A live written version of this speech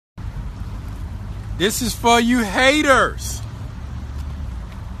This is for you haters.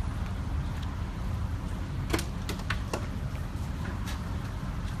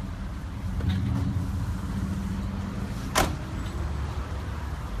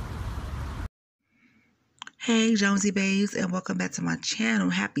 Hey Jonesy babes, and welcome back to my channel.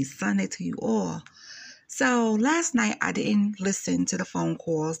 Happy Sunday to you all. So last night I didn't listen to the phone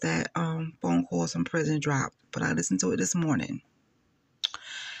calls from prison dropped, but I listened to it this morning.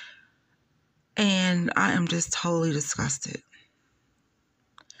 And I am just totally disgusted.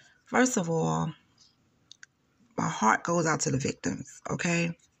 First of all, my heart goes out to the victims,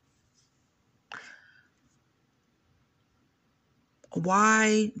 okay?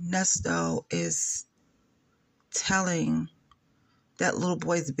 Why Ernesto is telling that little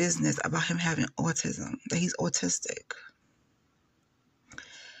boy's business about him having autism, that he's autistic.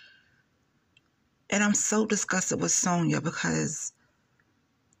 And I'm so disgusted with Sonya because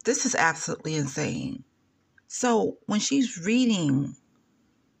this is absolutely insane. So when she's reading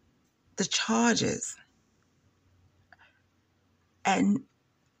the charges, at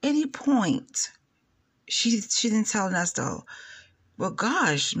any point, she didn't tell Ernesto, well,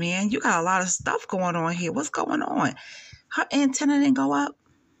 gosh, man, you got a lot of stuff going on here. What's going on? Her antenna didn't go up.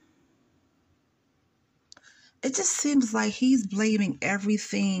 It just seems like he's blaming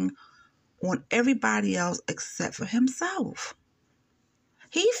everything on everybody else except for himself.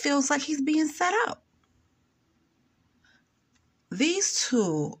 He feels like he's being set up. These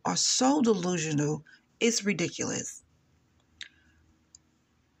two are so delusional, it's ridiculous.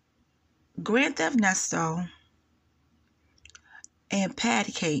 Grand Theft Ernesto and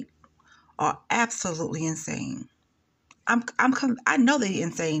Patty Kate are absolutely insane. I know they're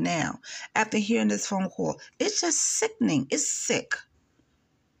insane now after hearing this phone call. It's just sickening. It's sick.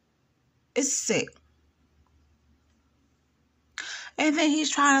 It's sick. And then he's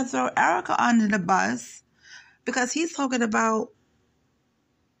trying to throw Erica under the bus because he's talking about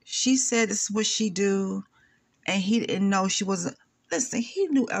she said this is what she do and he didn't know she wasn't. Listen, he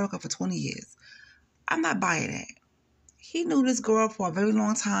knew Erica for 20 years. I'm not buying that. He knew this girl for a very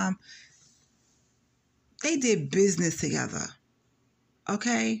long time. They did business together.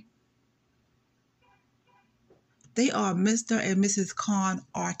 Okay? They are Mr. and Mrs. Con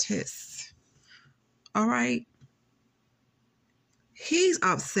artists. All right? He's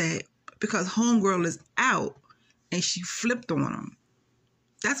upset because homegirl is out and she flipped on him.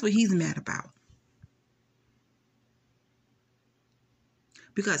 That's what he's mad about.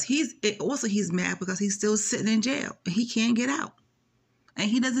 Because he's mad because he's still sitting in jail and he can't get out. And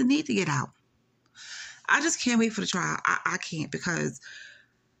he doesn't need to get out. I just can't wait for the trial. I can't, because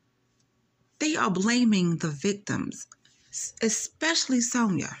they are blaming the victims, especially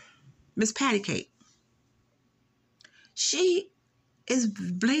Sonya, Miss Patty Kate. She is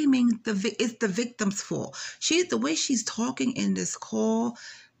blaming it's the victim's fault. The way she's talking in this call,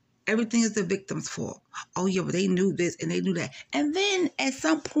 everything is the victim's fault. Oh yeah, but they knew this and they knew that. And then at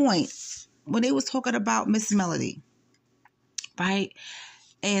some point, when they was talking about Miss Melody, right?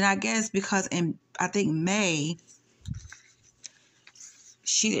 And I guess because in, I think, May,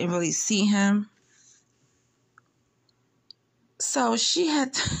 she didn't really see him. So she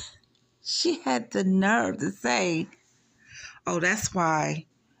had the nerve to say, oh, that's why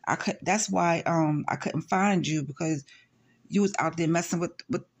I couldn't find you, because you was out there messing with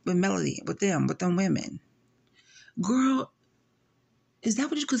Melody, with them women. Girl, is that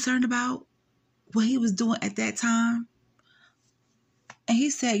what you're concerned about? What he was doing at that time? And he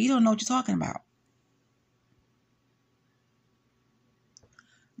said, you don't know what you're talking about.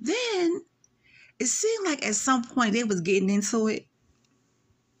 Then it seemed like at some point they was getting into it.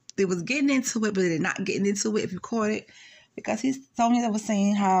 They was getting into it, but they're not getting into it, if you caught it. Because Sonya was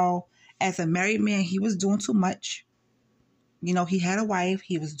saying how, as a married man, he was doing too much. You know, he had a wife.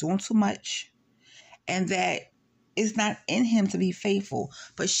 He was doing too much. And that it's not in him to be faithful.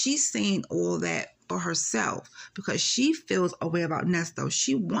 But she's saying all that for herself because she feels a way about Ernesto.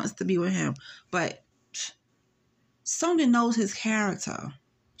 She wants to be with him. But Sonya knows his character.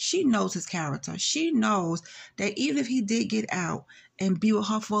 She knows his character. She knows that even if he did get out and be with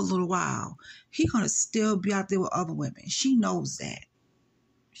her for a little while, he's going to still be out there with other women. She knows that.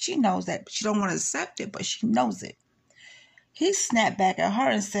 She knows that. She don't want to accept it, but she knows it. He snapped back at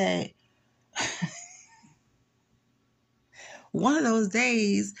her and said, one of those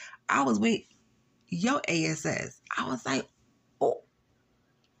days, I was with your ASS. I was like,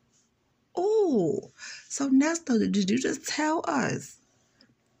 oh. So, Ernesto, did you just tell us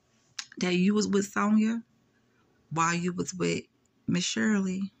that you was with Sonya while you was with Miss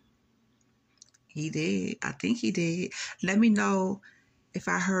Shirley? He did. I think he did. Let me know if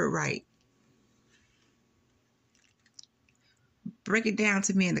I heard right. break it down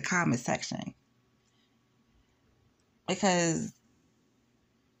to me in the comment section. Because,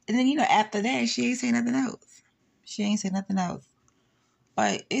 and then, after that, she ain't say nothing else. She ain't say nothing else.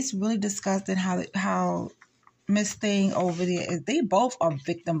 But it's really disgusting how Miss Thing over there is. They both are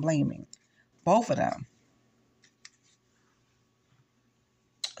victim blaming. Both of them.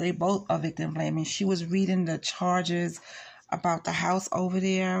 They both are victim blaming. She was reading the charges about the house over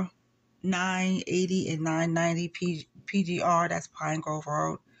there, 980 and 990 PGR. That's Pine Grove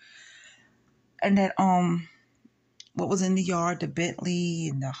Road. And that what was in the yard, the Bentley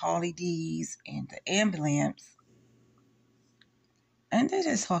and the Harley D's and the ambulance. And they're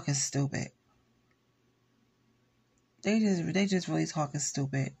just talking stupid. They just really talking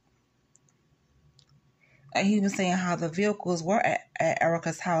stupid. And he was saying how the vehicles were at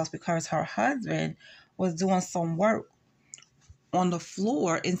Erica's house because her husband was doing some work on the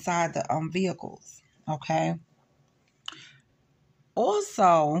floor inside the vehicles. Okay.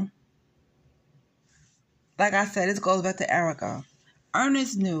 Also, like I said, this goes back to Erica.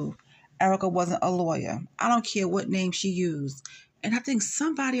 Ernest knew Erica wasn't a lawyer. I don't care what name she used. And I think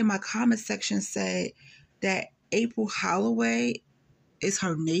somebody in my comment section said that April Holloway is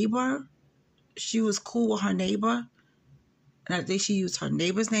her neighbor. She was cool with her neighbor. And I think she used her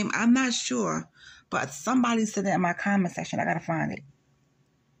neighbor's name. I'm not sure. But somebody said that in my comment section. I got to find it.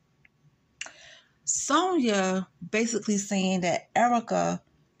 Sonya basically saying that Erica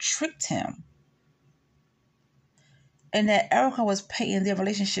tricked him. And that Erica was painting their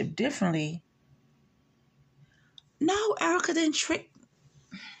relationship differently. No, Erica didn't trick.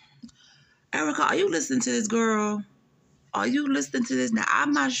 Erica, are you listening to this, girl? Are you listening to this? Now,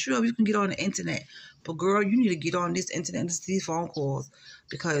 I'm not sure if you can get on the internet. But, girl, you need to get on this internet and listen to these phone calls.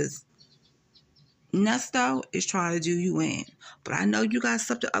 Because Ernesto is trying to do you in. But I know you got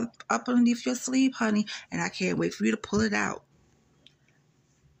something up underneath your sleeve, honey. And I can't wait for you to pull it out.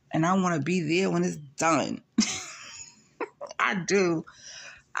 And I want to be there when it's done. I do.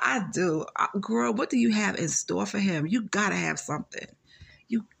 Girl, what do you have in store for him? You gotta have something.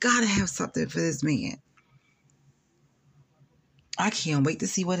 You gotta have something for this man. I can't wait to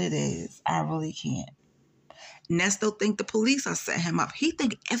see what it is. I really can't. Ernesto think the police are setting him up. He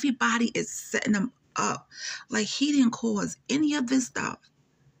think everybody is setting him up. Like he didn't cause any of this stuff.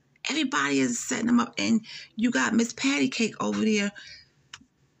 Everybody is setting him up. And you got Miss Patty Cake over there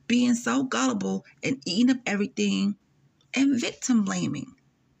being so gullible and eating up everything and victim blaming.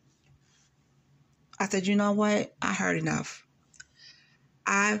 I said, you know what? I heard enough.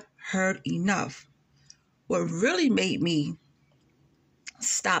 I've heard enough. What really made me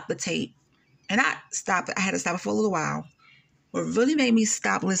stop the tape, and I had to stop it for a little while. What really made me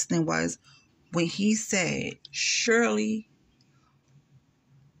stop listening was when he said Shirley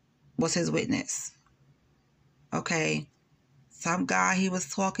was his witness. Okay? Some guy he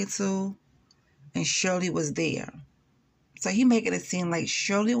was talking to, and Shirley was there. So he making it seem like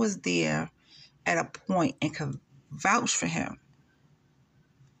Shirley was there at a point and could vouch for him.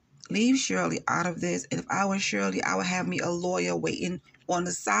 Leave Shirley out of this. And if I was Shirley, I would have me a lawyer waiting on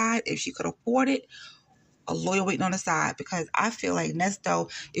the side. If she could afford it, a lawyer waiting on the side. Because I feel like Ernesto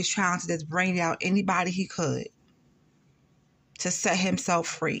is trying to just bring out anybody he could to set himself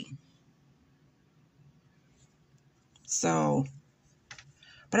free. So,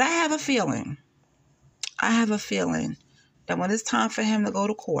 but I have a feeling that when it's time for him to go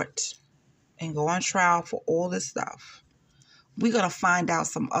to court and go on trial for all this stuff, we're going to find out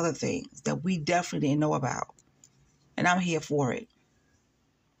some other things that we definitely didn't know about. And I'm here for it.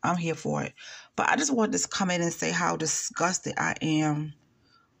 But I just wanted to come in and say how disgusted I am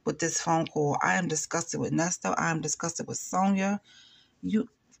with this phone call. I am disgusted with Ernesto. I am disgusted with Sonya.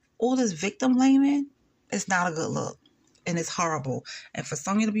 All this victim blaming, it's not a good look. And it's horrible. And for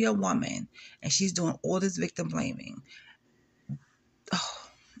Sonya to be a woman and she's doing all this victim blaming.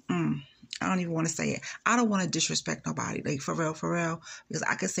 I don't even want to say it. I don't want to disrespect nobody. Like, for real. Because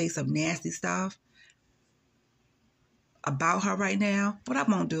I could say some nasty stuff about her right now. But I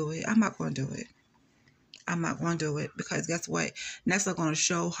won't do it. I'm not going to do it. Because guess what? Next, I'm going to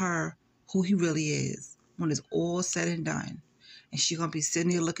show her who he really is when it's all said and done. And she's going to be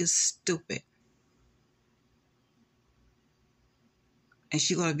sitting there looking stupid. And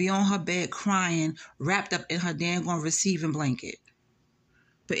she's going to be on her bed crying, wrapped up in her dang receiving blanket.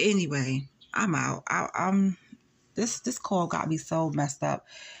 But anyway, I'm out. This call got me so messed up.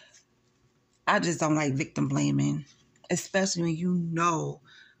 I just don't like victim blaming, especially when you know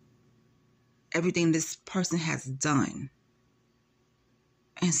everything this person has done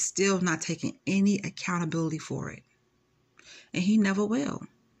and still not taking any accountability for it. And he never will,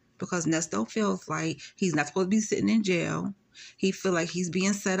 because Ernesto feels like he's not supposed to be sitting in jail. He feel like he's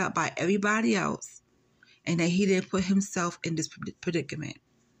being set up by everybody else and that he didn't put himself in this predicament.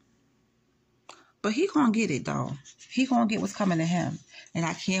 But he gonna get it, though. He gonna get what's coming to him. And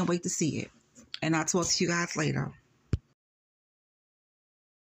I can't wait to see it. And I'll talk to you guys later.